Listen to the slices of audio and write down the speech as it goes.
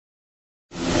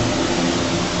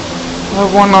I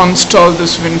want to install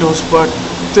this Windows, but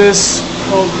this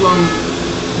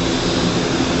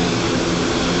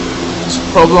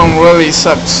problem really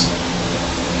sucks.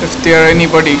 If there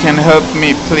anybody can help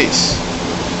me, please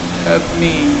help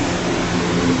me.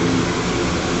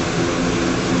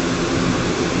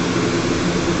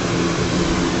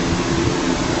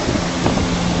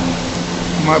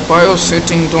 My BIOS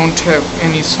setting don't have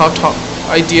any Sata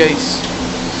IDEs.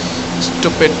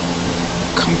 Stupid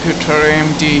computer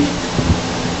AMD.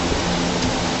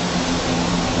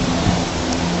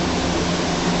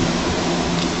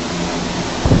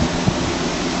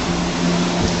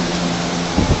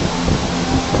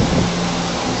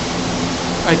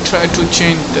 I try to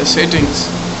change the settings.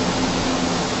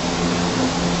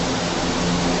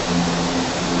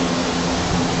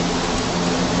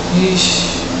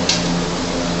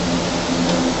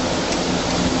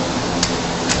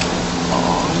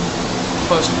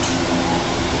 First,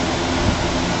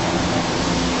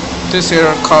 this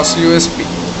error caused USB.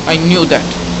 I knew that.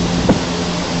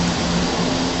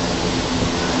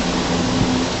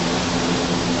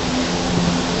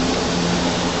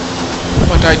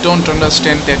 But I don't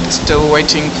understand that. Still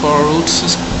waiting for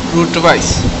root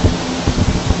device.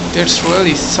 That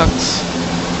really sucks.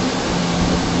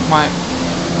 My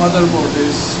motherboard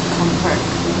is compact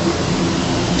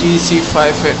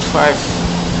GC5850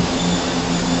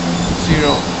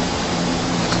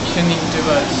 cleaning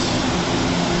device.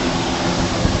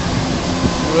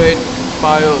 RAID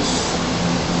BIOS.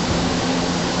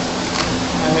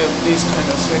 I have these kind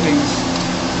of settings.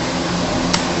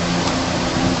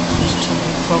 System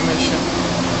information.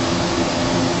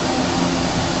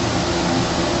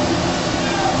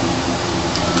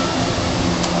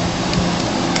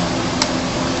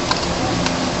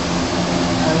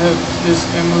 I have this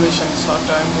emulation,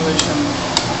 Sata Emulation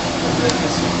with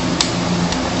Lagacy.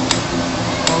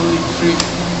 Only 3.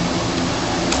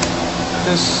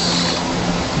 This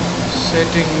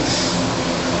settings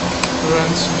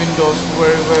runs Windows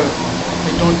very well.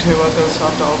 I don't have other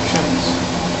SATA options.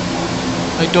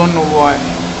 I don't know why.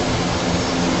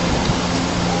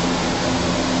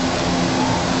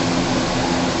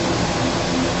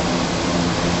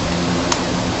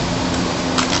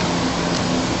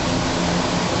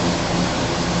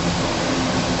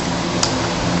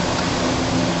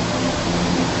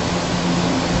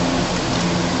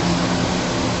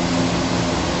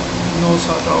 No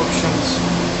SATA options.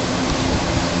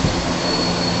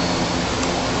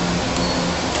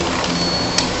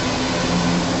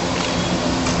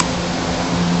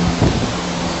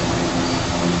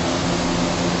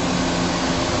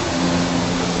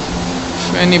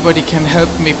 If anybody can help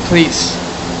me, please.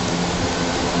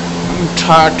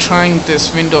 I'm trying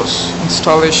this Windows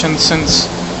installation since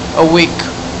a week.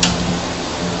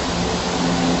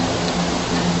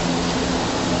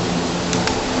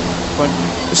 But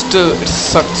still it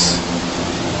sucks.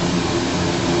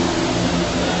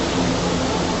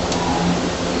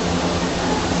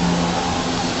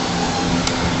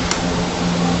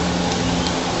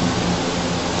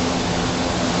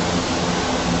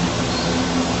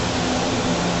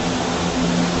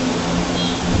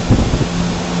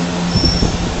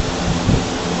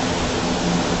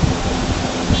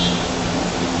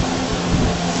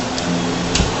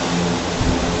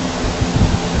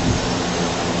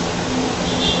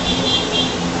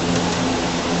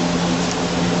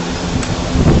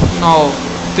 Now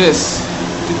this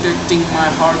detecting my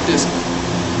hard disk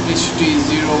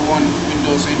HD01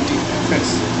 Windows NT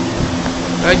FS.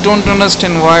 I don't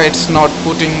understand why it's not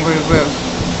putting very well.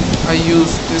 I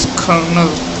use this kernel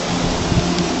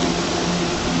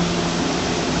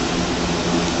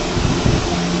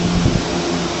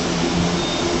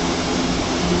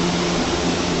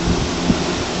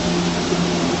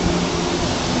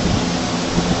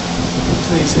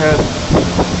please help.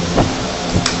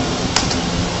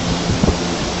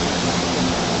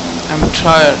 I'm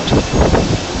tired.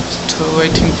 Still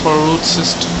waiting for root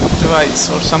system device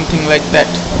or something like that.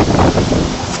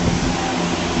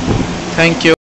 Thank you.